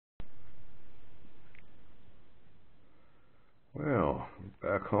Well,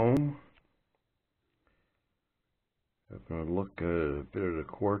 back home. I'm going to look at a bit of the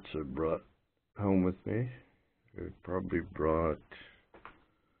quartz I brought home with me. I probably brought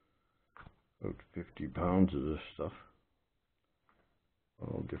about 50 pounds of this stuff.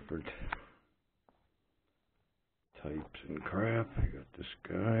 All different types and crap. I got this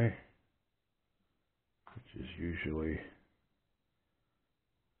guy, which is usually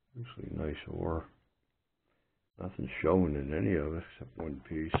nice ore. Nothing showing in any of it except one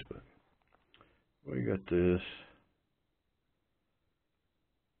piece, but we got this.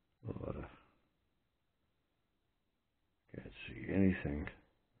 A lot of, can't see anything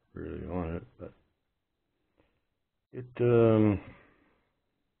really on it, but it's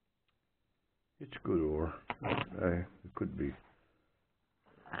good ore. It could be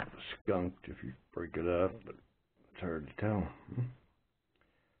skunked if you break it up, but it's hard to tell.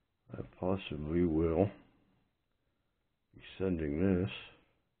 I possibly will be sending this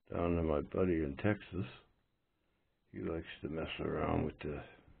down to my buddy in Texas. He likes to mess around with the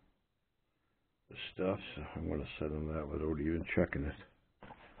stuff, so I'm going to send him that without even checking it.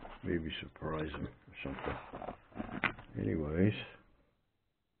 Maybe surprise him or something. Anyways,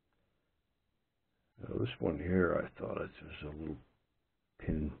 this one here, I thought it was a little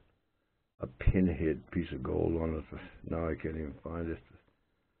pinhead piece of gold on it, but now I can't even find it.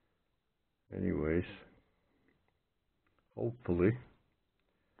 Anyways, hopefully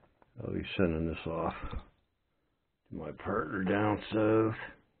I'll be sending this off to my partner down south.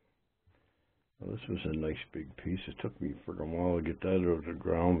 Well, this was a nice big piece. It took me a freaking while to get that out of the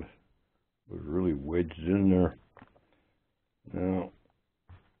ground. It was really wedged in there. Now,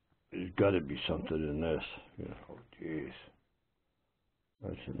 there's got to be something in this. Oh, jeez.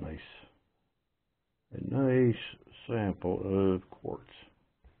 That's a nice sample of quartz.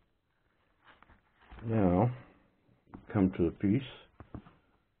 Now, come to the piece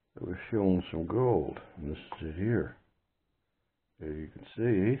that was showing some gold, and this is it here. As you can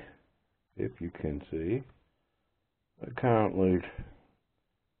see, if you can see, I count like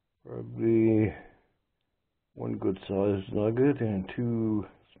probably one good sized nugget and two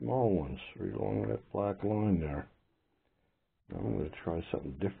small ones right along that black line there. Now I'm going to try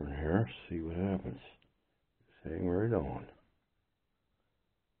something different here, see what happens. Just hang right on.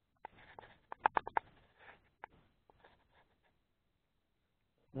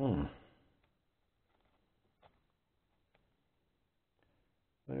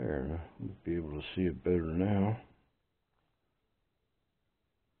 There, you'll be able to see it better now.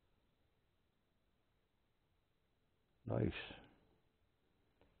 Nice.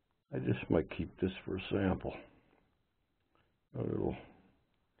 I just might keep this for a sample. My little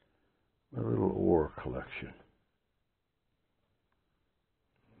ore collection.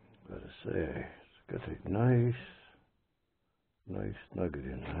 Gotta say, it's got a nice nugget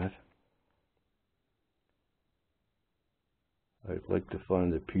in that. I'd like to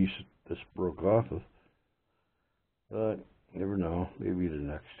find the piece this broke off of, but never know, maybe the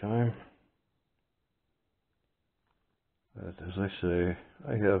next time. But as I say,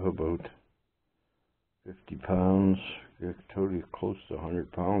 I have about 50 pounds, totally close to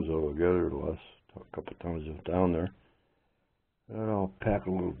 100 pounds altogether the last couple times I was down there. And I'll pack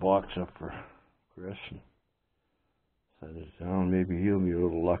a little box up for Chris and send it down. Maybe he'll be a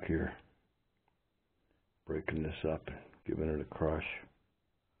little luckier breaking this up and giving it a crush.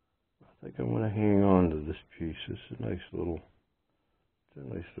 I think I'm going to hang on to this piece. It's a nice little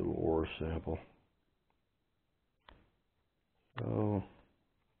ore sample. So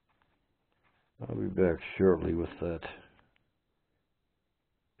I'll be back shortly with that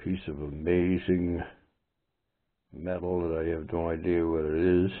piece of amazing metal that I have no idea what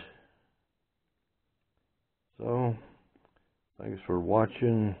it is. So thanks for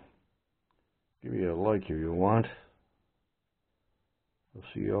watching. Give me a like if you want. I'll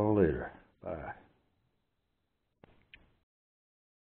see you all later. Bye.